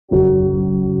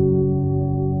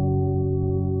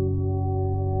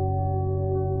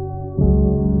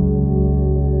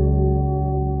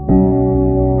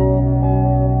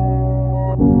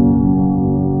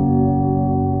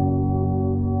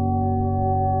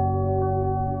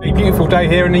A beautiful day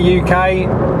here in the UK,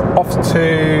 off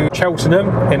to Cheltenham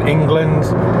in England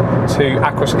to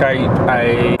Aquascape,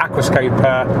 a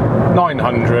Aquascaper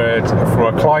 900 for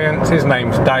a client. His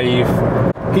name's Dave.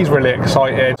 He's really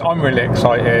excited, I'm really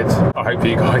excited. I hope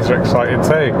you guys are excited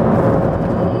too.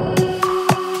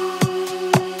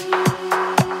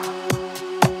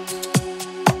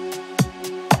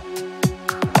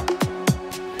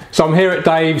 So I'm here at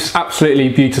Dave's absolutely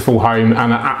beautiful home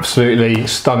and an absolutely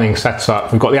stunning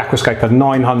setup. We've got the Aquascaper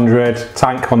 900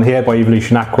 tank on here by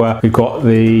Evolution Aqua. We've got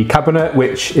the cabinet,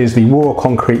 which is the raw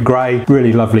concrete grey,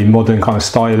 really lovely, modern, kind of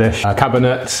stylish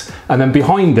cabinet. And then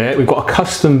behind it, we've got a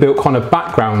custom built kind of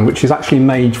background, which is actually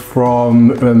made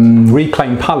from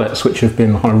reclaimed pallets, which have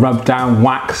been kind of rubbed down,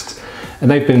 waxed, and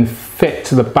they've been fit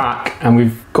to the back. And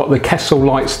we've got the Kessil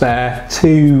lights there,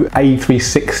 two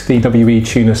A360 WE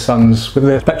Tuna suns with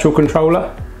the Spectral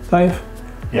controller, Dave?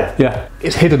 Yeah.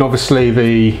 It's hidden obviously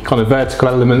the kind of vertical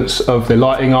elements of the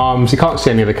lighting arms. You can't see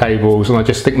any of the cables, and I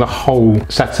just think the whole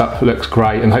setup looks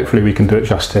great, and hopefully we can do it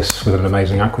justice with an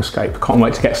amazing Aquascape. Can't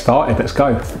wait to get started, let's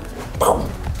go.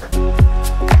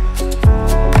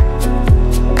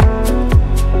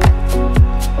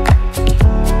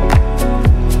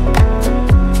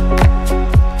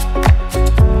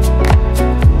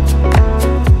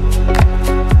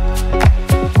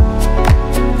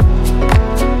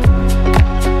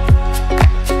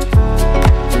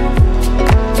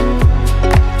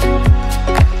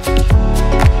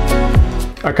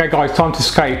 Okay guys, time to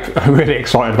scape. I'm really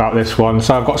excited about this one.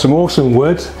 So I've got some awesome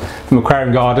wood from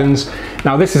Aquarium Gardens.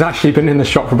 Now this has actually been in the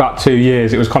shop for about 2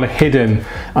 years. It was kind of hidden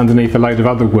underneath a load of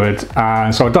other wood.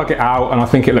 And so I dug it out and I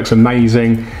think it looks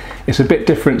amazing. It's a bit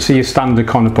different to your standard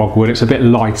kind of bogwood. It's a bit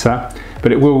lighter,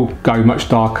 but it will go much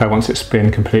darker once it's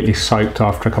been completely soaked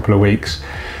after a couple of weeks.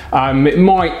 It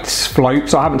might float,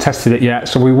 so I haven't tested it yet.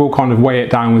 So we will kind of weigh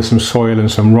it down with some soil and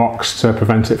some rocks to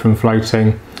prevent it from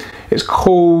floating. It's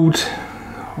called,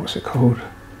 what's it called?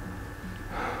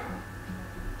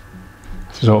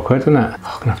 This is awkward, isn't it?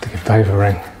 Oh, I'm gonna have to give Dave a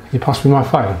ring. Can you pass me my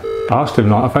phone? I asked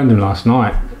him, I phoned him last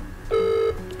night.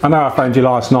 I know I phoned you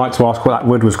last night to ask what that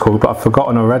wood was called, but I've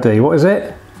forgotten already. What is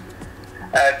it?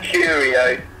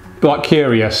 Curio. Like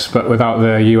curious, but without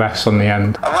the US on the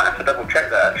end. I might have to double check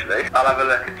that actually. I'll have a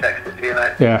look and text it to you,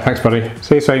 mate. Yeah, thanks buddy.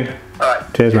 See you soon.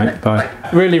 Alright. Cheers mate, bye.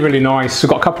 Really, really nice. We've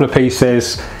got a couple of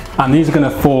pieces. And these are going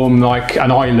to form like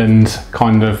an island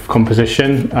kind of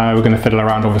composition. We're going to fiddle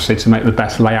around obviously to make the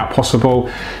best layout possible.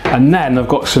 And then I've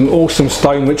got some awesome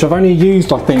stone which I've only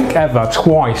used I think ever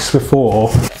twice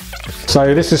before.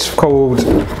 So this is called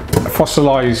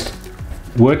Fossilised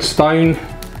wood stone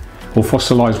or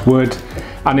fossilised wood,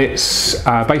 and it's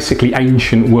basically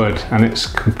ancient wood, and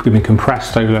it's been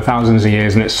compressed over the thousands of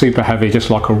years, and it's super heavy just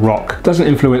like a rock. Doesn't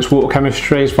influence water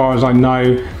chemistry as far as I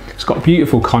know. It's got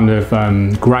beautiful kind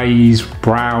of greys,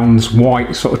 browns,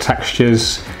 white sort of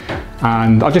textures,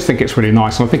 and I just think it's really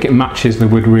nice, and I think it matches the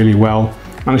wood really well.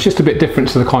 And it's just a bit different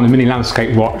to the kind of mini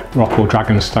landscape rock or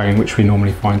dragonstone which we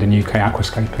normally find in UK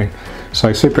aquascaping.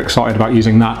 So super excited about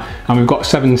using that, and we've got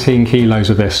 17 kilos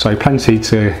of this, so plenty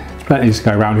to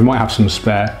go around. We might have some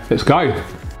spare. Let's go.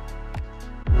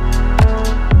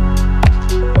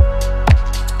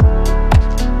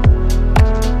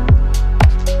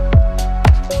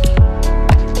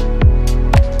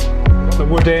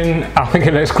 Wood in, I think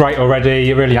it looks great already.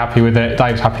 You're really happy with it.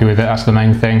 Dave's happy with it, that's the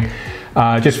main thing.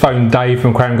 Just phoned Dave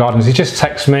from Aquarium Gardens. He just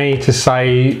texted me to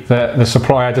say that the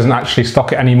supplier doesn't actually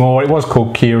stock it anymore. It was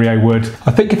called Curio wood.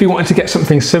 I think if you wanted to get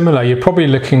something similar, you're probably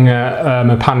looking at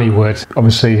Mapani wood,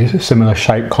 obviously similar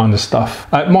shape kind of stuff.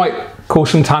 It might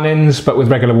cause some tannins, but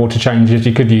with regular water changes,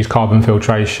 you could use carbon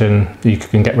filtration. You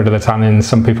can get rid of the tannins.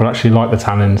 Some people actually like the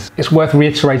tannins. It's worth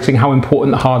reiterating how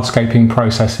important the hardscaping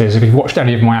process is. If you've watched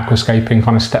any of my aquascaping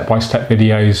kind of step-by-step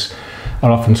videos,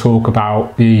 I'll often talk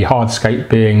about the hardscape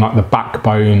being like the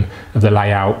backbone of the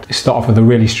layout. You start off with a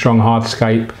really strong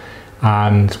hardscape,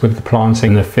 and with the planting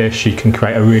and the fish, you can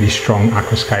create a really strong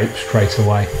aquascape straight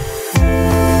away.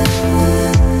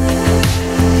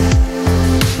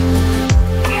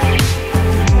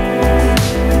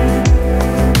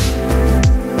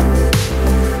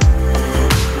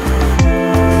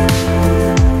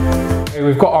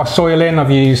 We've got our soil in. I've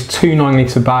used 2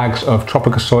 9-litre bags of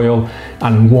Tropica soil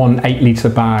and 1 8-litre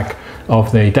bag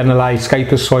of the Dennerle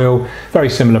Scapers soil. Very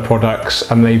similar products,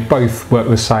 and they both work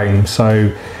the same.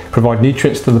 So provide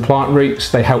nutrients to the plant roots,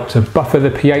 they help to buffer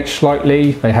the pH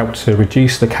slightly, they help to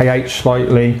reduce the KH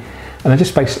slightly, and they're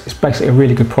just it's basically a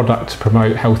really good product to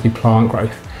promote healthy plant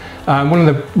growth. One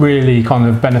of the really kind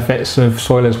of benefits of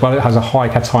soil as well, it has a high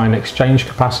cation exchange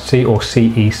capacity, or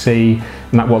CEC,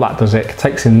 and what that does, it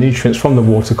takes in nutrients from the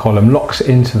water column, locks it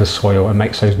into the soil and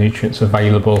makes those nutrients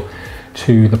available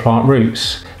to the plant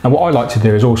roots. And what I like to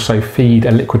do is also feed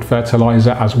a liquid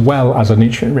fertiliser as well as a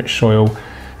nutrient-rich soil,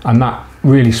 and that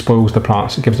really spoils the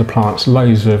plants. It gives the plants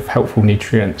loads of helpful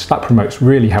nutrients. That promotes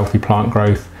really healthy plant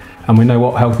growth, and we know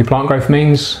what healthy plant growth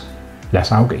means: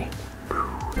 less algae.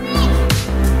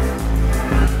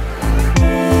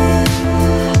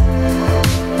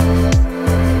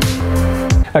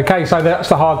 Okay, so that's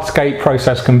the hardscape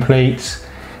process complete.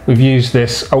 We've used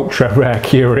this ultra rare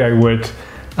Curio wood,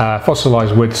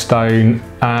 fossilised wood stone,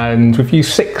 and we've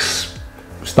used 6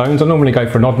 stones. I normally go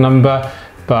for an odd number,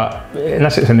 but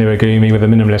unless it's a Nirigumi with a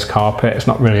minimalist carpet, it's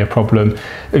not really a problem.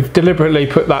 We've deliberately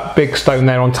put that big stone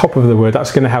there on top of the wood.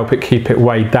 That's going to help it keep it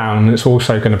weighed down, and it's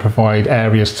also going to provide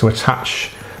areas to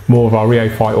attach more of our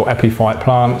rheophyte or epiphyte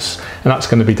plants, and that's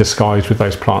going to be disguised with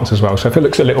those plants as well. So if it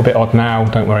looks a little bit odd now,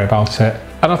 don't worry about it.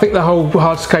 And I think the whole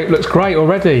hardscape looks great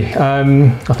already.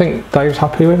 I think Dave's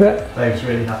happy with it. Dave's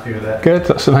really happy with it. Good,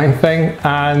 that's the main thing.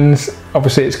 And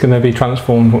obviously it's going to be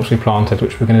transformed once we planted,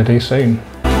 which we're going to do soon.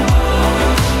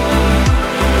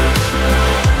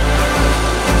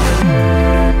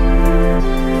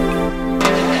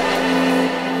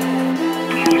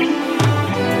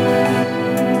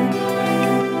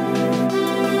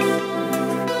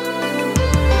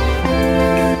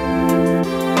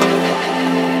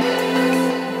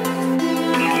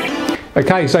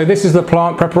 Okay, so this is the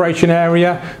plant preparation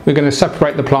area. We're going to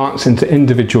separate the plants into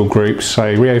individual groups,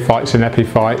 so rheophytes and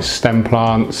epiphytes, stem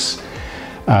plants,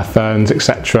 ferns,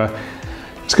 etc.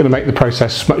 It's going to make the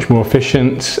process much more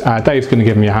efficient. Dave's going to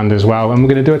give me a hand as well, and we're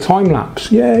going to do a time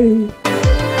lapse. Yay!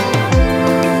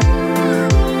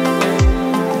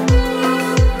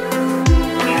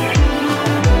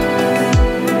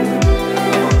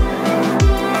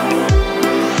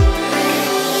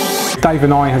 Dave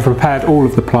and I have prepared all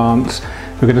of the plants.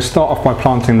 We're going to start off by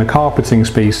planting the carpeting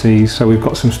species. So we've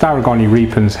got some Starigine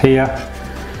repens here.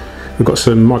 We've got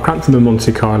some Micranthemum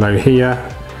Monte Carlo here,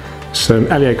 some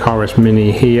Eleocharis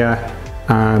mini here,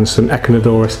 and some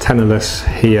Echinodorus tenulis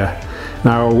here.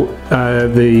 Now,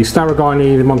 the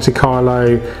Starigine, the Monte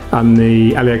Carlo, and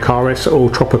the Eleocharis are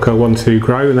all Tropica 1-2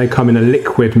 grow, and they come in a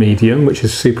liquid medium, which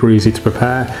is super easy to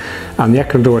prepare. And the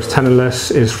Echinodorus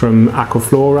tenulis is from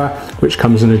Aquaflora, which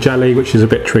comes in a jelly, which is a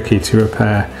bit tricky to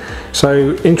prepare.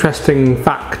 So, interesting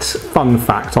fact, fun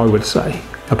fact, I would say,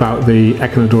 about the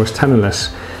Echinodorus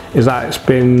tenulis is that it's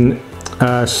been,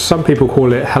 some people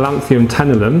call it Helanthrium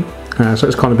tenulum. So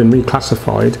it's kind of been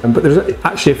reclassified, but there's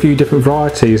actually a few different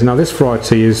varieties. Now this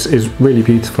variety is really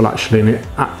beautiful actually, and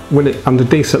when it under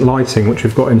decent lighting, which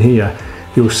we've got in here,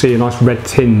 you'll see a nice red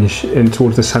tinge in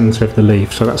towards the centre of the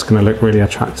leaf, so that's going to look really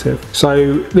attractive.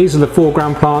 So these are the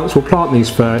foreground plants. We'll plant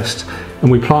these first, and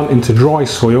we plant into dry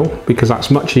soil because that's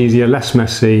much easier, less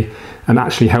messy, and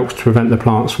actually helps to prevent the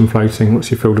plants from floating once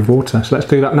you're filled with water. So let's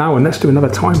do that now, and let's do another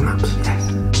time lapse. Yes.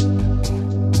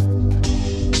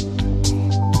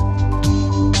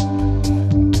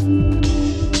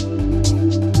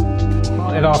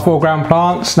 Our foreground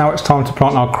plants. Now it's time to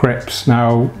plant our crypts.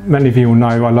 Now many of you will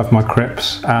know I love my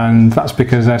crypts, and that's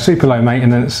because they're super low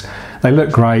maintenance, they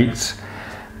look great,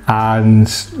 and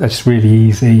they're just really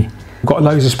easy. We've got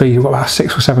loads of species, we've got about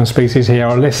 6 or 7 species here.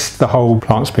 I'll list the whole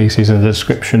plant species in the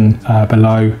description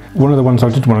below. One of the ones I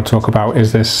did want to talk about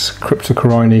is this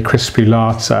Cryptocorini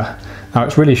crispulata. Now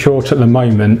it's really short at the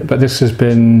moment, but this has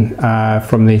been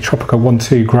from the Tropica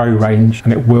 1-2 grow range,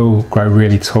 and it will grow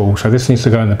really tall. So this needs to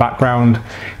go in the background.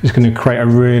 It's going to create a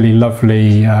really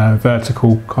lovely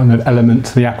vertical kind of element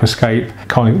to the aquascape.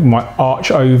 Kind of might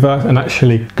arch over and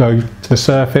actually go to the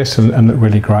surface and look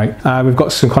really great. We've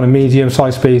got some kind of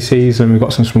medium-sized species, and we've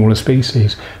got some smaller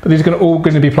species. But these are all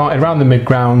going to be planted around the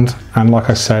mid-ground, and like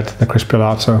I said, the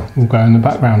crispulata will go in the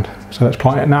background. So let's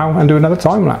plant it now and do another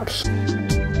time lapse.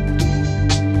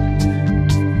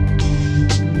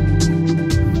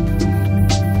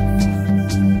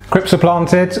 Crypts are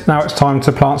planted. Now it's time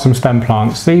to plant some stem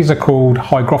plants. These are called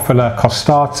Hygrophila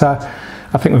costata.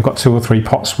 I think we've got 2 or 3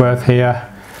 pots worth here.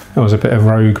 There was a bit of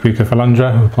rogue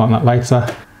Bucephalandra, we'll plant that later.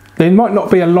 They might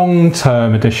not be a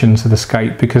long-term addition to the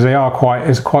scape because they are quite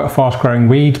a fast-growing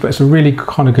weed, but it's a really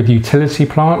kind of good utility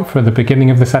plant for the beginning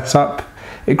of the setup.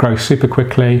 It grows super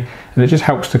quickly, and it just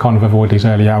helps to kind of avoid these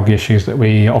early algae issues that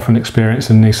we often experience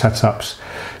in these setups.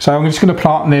 So I'm just going to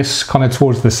plant this kind of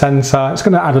towards the centre. It's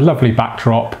going to add a lovely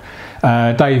backdrop.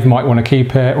 Dave might want to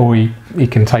keep it, or he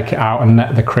can take it out and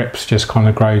let the crypts just kind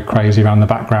of grow crazy around the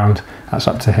background. That's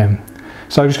up to him.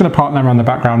 So I'm just going to park them around the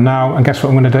background now, and guess what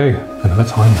I'm going to do? Another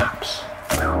time lapse.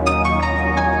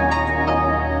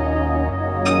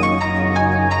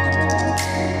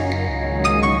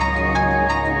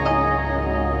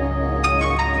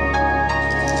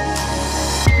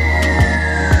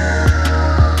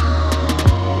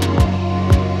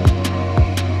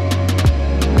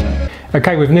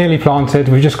 Okay, we've nearly planted.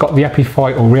 We've just got the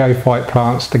epiphyte or rheophyte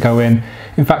plants to go in.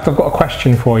 In fact, I've got a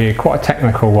question for you, quite a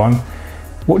technical one.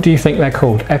 What do you think they're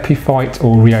called, epiphyte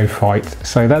or rheophyte?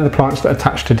 So they're the plants that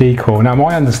attach to decor. Now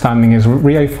my understanding is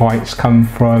rheophytes come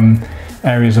from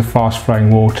areas of fast flowing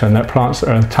water, and they're plants that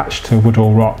are attached to wood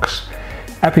or rocks.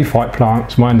 Epiphyte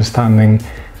plants, my understanding,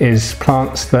 is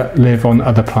plants that live on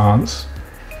other plants.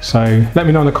 So let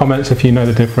me know in the comments if you know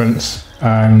the difference.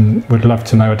 Would love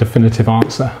to know a definitive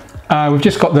answer. We've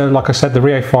just got the, like I said, the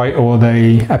rheophyte or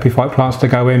the epiphyte plants to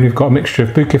go in. We've got a mixture of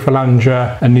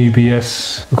Bucephalandra,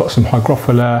 Anubias, we've got some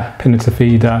Hygrophila,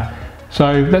 pinnatifida.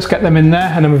 So let's get them in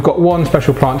there, and then we've got one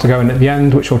special plant to go in at the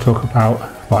end, which we'll talk about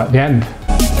right at the end.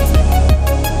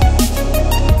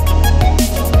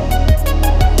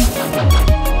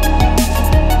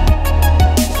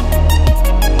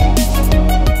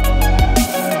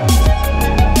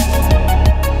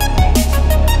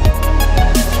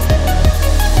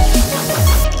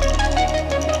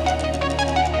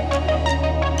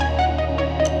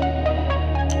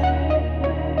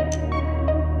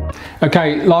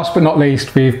 Okay, last but not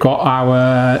least, we've got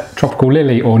our tropical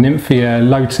lily or Nymphaea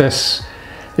lotus.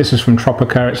 This is from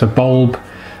Tropica, it's a bulb.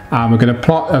 We're going to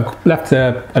plant, left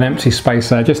an empty space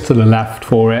there just to the left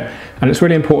for it, and it's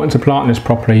really important to plant this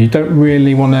properly. You don't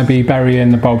really want to be burying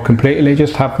the bulb completely,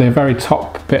 just have the very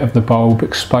top bit of the bulb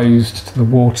exposed to the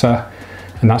water,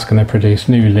 and that's going to produce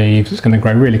new leaves. It's going to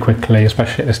grow really quickly,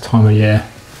 especially at this time of year.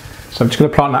 So I'm just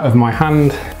going to plant that with my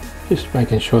hand, just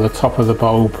making sure the top of the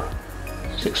bulb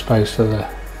exposed to the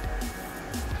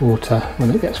water when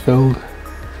it gets filled,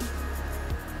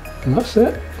 and that's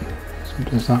it.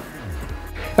 Simple as that.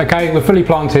 Okay, we're fully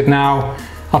planted now.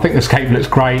 I think the scape looks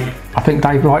great. I think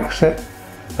Dave likes it.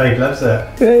 Dave loves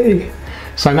it. Yay.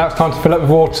 So now it's time to fill up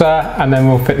with water, and then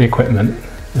we'll fit the equipment.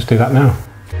 Let's do that now.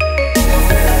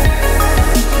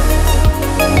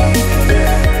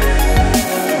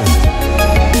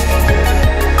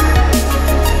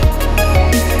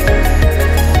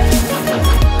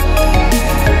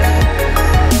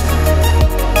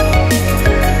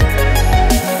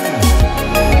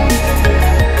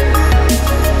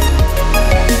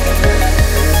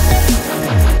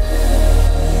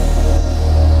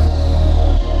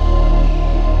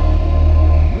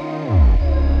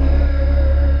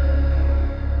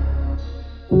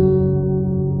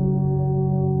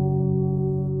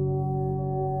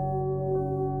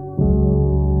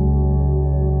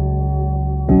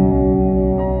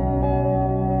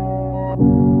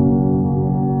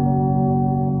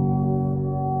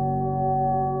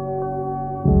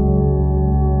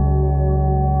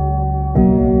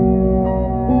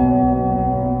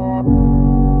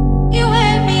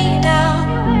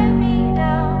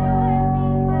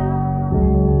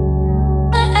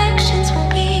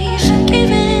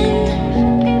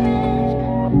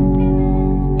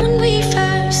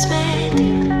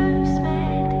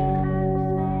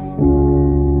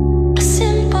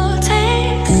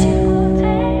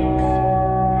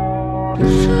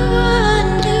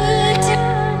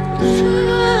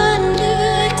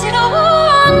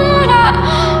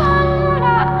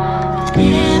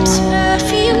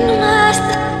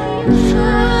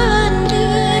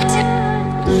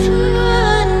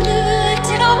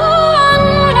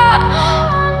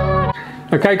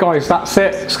 Okay guys, that's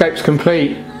it. Scape's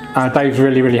complete. Dave's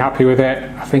really happy with it.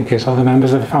 I think his other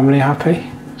members of the family are happy.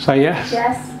 Say yes?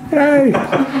 Yes. Yay!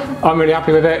 I'm really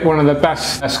happy with it. One of the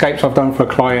best escapes I've done for a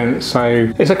client.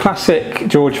 So it's a classic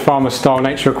George Farmer style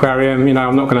nature aquarium. You know,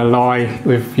 I'm not going to lie.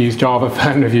 We've used Java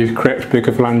fern, we've used Crypts,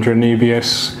 Bucephalandra,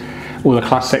 Anubias, all the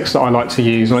classics that I like to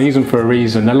use. And I use them for a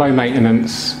reason. They're low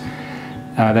maintenance.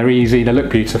 They're easy. They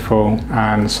look beautiful.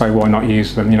 And so why not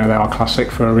use them? You know, they are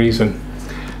classic for a reason.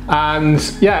 And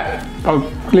yeah, I'll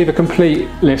leave a complete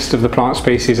list of the plant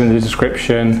species in the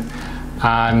description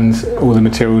and all the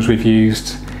materials we've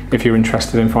used if you're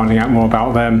interested in finding out more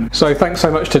about them. So thanks so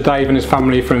much to Dave and his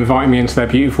family for inviting me into their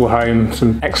beautiful home.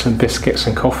 Some excellent biscuits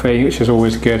and coffee, which is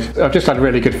always good. I've just had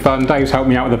really good fun. Dave's helped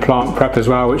me out with the plant prep as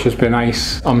well, which has been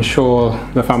ace. I'm sure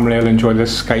the family will enjoy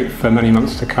this escape for many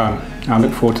months to come. I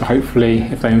look forward to hopefully,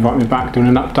 if they invite me back, doing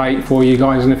an update for you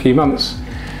guys in a few months.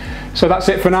 So that's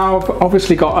it for now. I've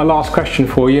obviously got a last question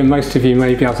for you, and most of you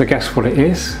may be able to guess what it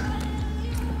is.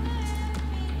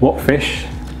 What fish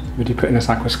would you put in this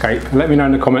aquascape? Let me know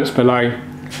in the comments below.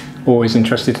 Always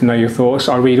interested to know your thoughts.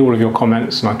 I read all of your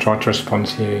comments and I try to respond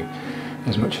to you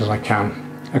as much as I can.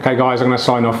 Okay guys, I'm going to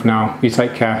sign off now. You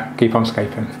take care, keep on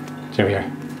scaping. Cheerio.